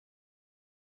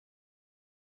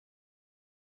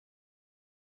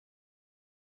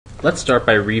Let's start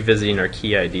by revisiting our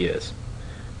key ideas.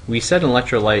 We said an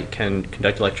electrolyte can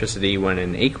conduct electricity when in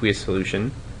an aqueous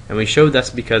solution, and we showed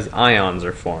that's because ions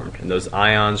are formed, and those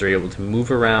ions are able to move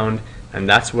around, and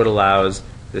that's what allows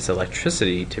this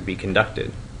electricity to be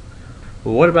conducted.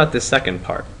 Well, what about this second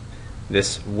part,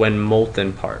 this when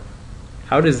molten part?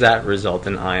 How does that result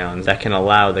in ions that can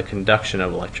allow the conduction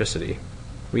of electricity?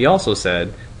 We also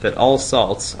said that all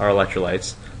salts are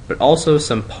electrolytes, but also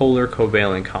some polar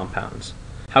covalent compounds.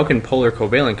 How can polar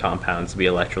covalent compounds be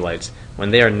electrolytes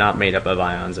when they are not made up of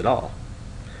ions at all?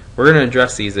 We're going to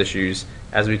address these issues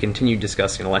as we continue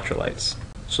discussing electrolytes.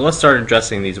 So let's start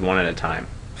addressing these one at a time.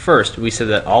 First, we said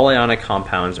that all ionic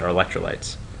compounds are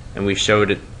electrolytes, and we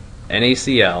showed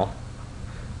NaCl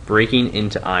breaking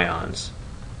into ions.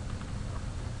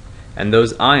 And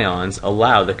those ions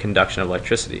allow the conduction of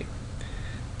electricity.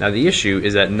 Now the issue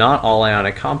is that not all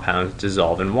ionic compounds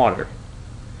dissolve in water.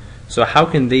 So how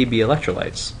can they be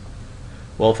electrolytes?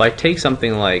 Well, if I take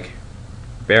something like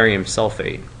barium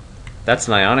sulfate, that's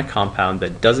an ionic compound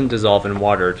that doesn't dissolve in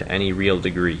water to any real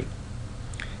degree.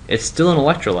 It's still an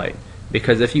electrolyte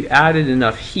because if you added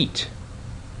enough heat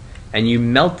and you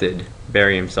melted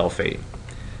barium sulfate,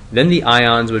 then the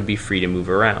ions would be free to move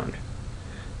around.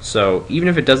 So even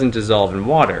if it doesn't dissolve in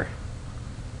water,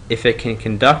 if it can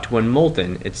conduct when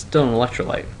molten, it's still an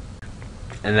electrolyte.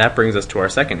 And that brings us to our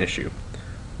second issue.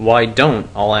 Why don't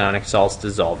all ionic salts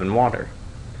dissolve in water?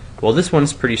 Well, this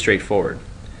one's pretty straightforward.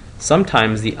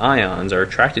 Sometimes the ions are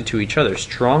attracted to each other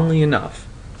strongly enough.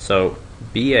 So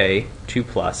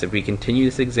Ba2+, if we continue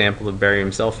this example of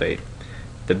barium sulfate,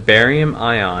 the barium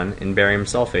ion in barium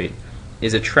sulfate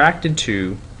is attracted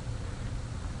to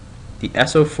the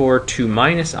SO4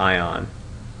 2- ion,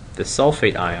 the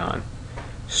sulfate ion,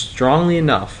 strongly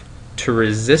enough to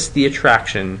resist the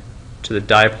attraction to the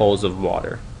dipoles of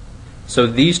water. So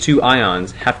these two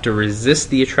ions have to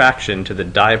resist the attraction to the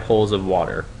dipoles of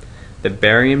water. The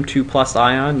barium 2+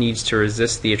 ion needs to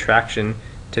resist the attraction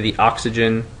to the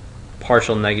oxygen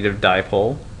partial negative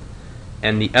dipole,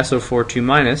 and the SO4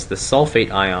 2-, the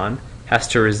sulfate ion, has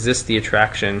to resist the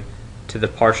attraction to the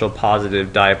partial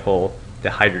positive dipole, the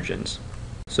hydrogens.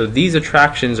 So these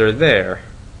attractions are there,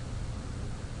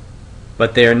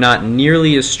 but they are not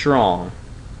nearly as strong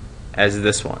as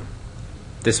this one.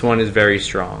 This one is very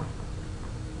strong,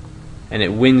 and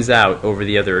it wins out over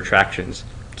the other attractions,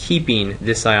 keeping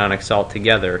this ionic salt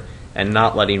together and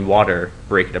not letting water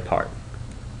break it apart.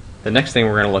 The next thing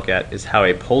we're going to look at is how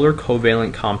a polar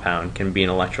covalent compound can be an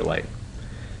electrolyte.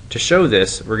 To show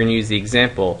this, we're going to use the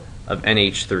example of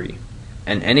NH3.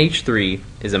 And NH3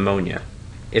 is ammonia.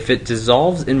 If it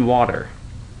dissolves in water,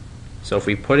 so if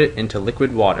we put it into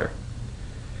liquid water,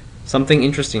 something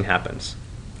interesting happens.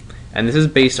 And this is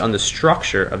based on the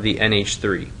structure of the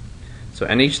NH3. So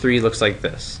NH3 looks like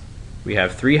this. We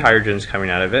have 3 hydrogens coming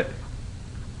out of it,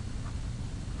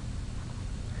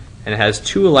 and it has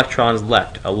 2 electrons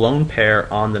left, a lone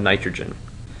pair on the nitrogen.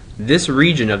 This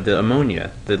region of the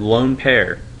ammonia, the lone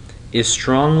pair, is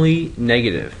strongly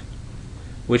negative,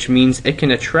 which means it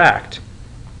can attract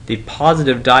the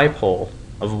positive dipole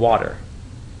of water.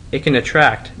 It can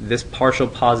attract this partial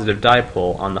positive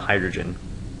dipole on the hydrogen.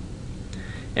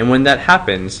 And when that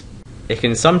happens, it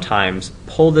can sometimes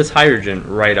pull this hydrogen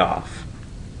right off.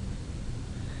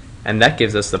 And that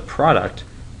gives us the product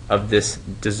of this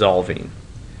dissolving.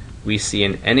 We see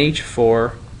an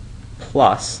NH4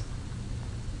 plus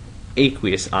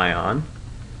aqueous ion.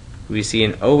 We see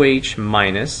an OH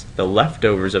minus, the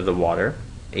leftovers of the water,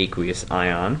 aqueous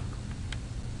ion.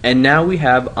 And now we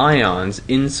have ions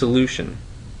in solution.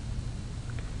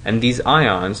 And these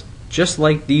ions, just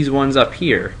like these ones up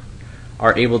here,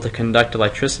 are able to conduct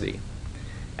electricity.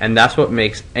 And that's what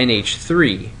makes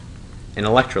NH3 an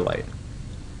electrolyte,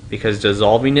 because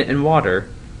dissolving it in water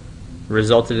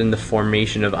resulted in the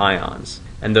formation of ions,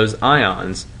 and those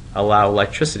ions allow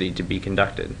electricity to be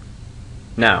conducted.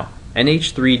 Now,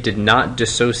 NH3 did not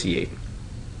dissociate.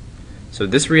 So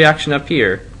this reaction up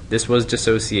here, this was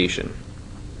dissociation.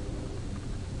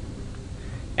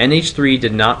 NH3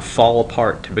 did not fall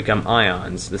apart to become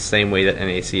ions the same way that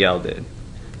NaCl did.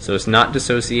 So it's not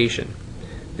dissociation.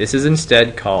 This is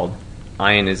instead called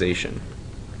ionization.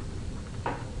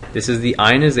 This is the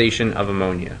ionization of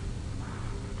ammonia.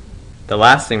 The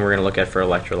last thing we're going to look at for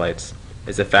electrolytes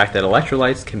is the fact that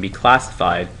electrolytes can be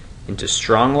classified into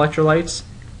strong electrolytes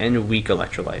and weak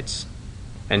electrolytes.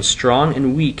 And strong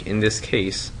and weak in this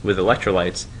case with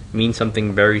electrolytes mean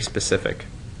something very specific.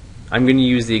 I'm going to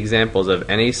use the examples of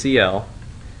NaCl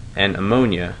and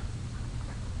ammonia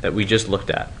that we just looked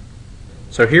at.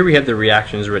 So here we have the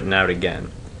reactions written out again.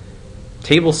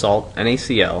 Table salt,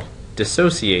 NaCl,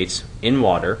 dissociates in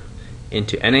water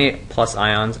into Na plus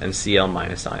ions and Cl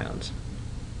minus ions.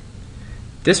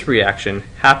 This reaction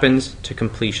happens to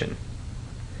completion.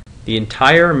 The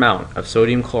entire amount of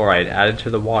sodium chloride added to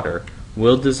the water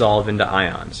will dissolve into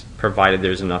ions, provided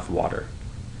there's enough water.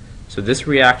 So this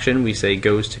reaction, we say,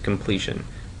 goes to completion.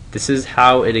 This is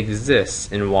how it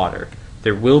exists in water.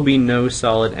 There will be no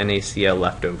solid NaCl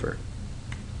left over.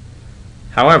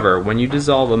 However, when you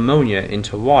dissolve ammonia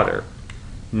into water,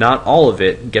 not all of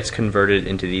it gets converted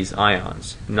into these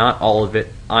ions. Not all of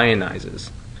it ionizes.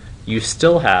 You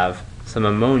still have some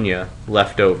ammonia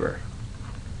left over,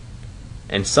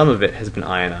 and some of it has been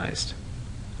ionized.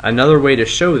 Another way to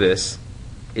show this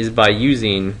is by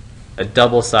using a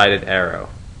double-sided arrow,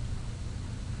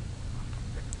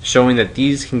 showing that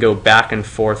these can go back and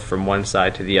forth from one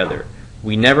side to the other.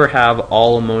 We never have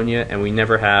all ammonia and we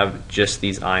never have just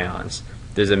these ions.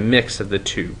 There's a mix of the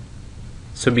two.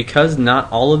 So because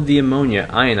not all of the ammonia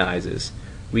ionizes,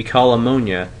 we call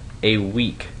ammonia a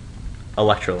weak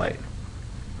electrolyte.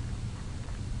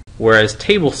 Whereas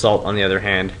table salt, on the other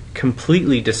hand,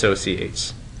 completely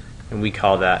dissociates, and we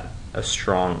call that a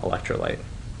strong electrolyte.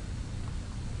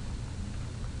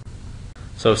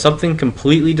 So if something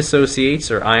completely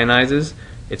dissociates or ionizes,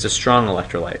 it's a strong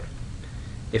electrolyte.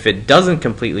 If it doesn't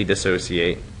completely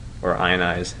dissociate or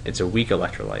ionize, it's a weak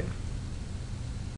electrolyte.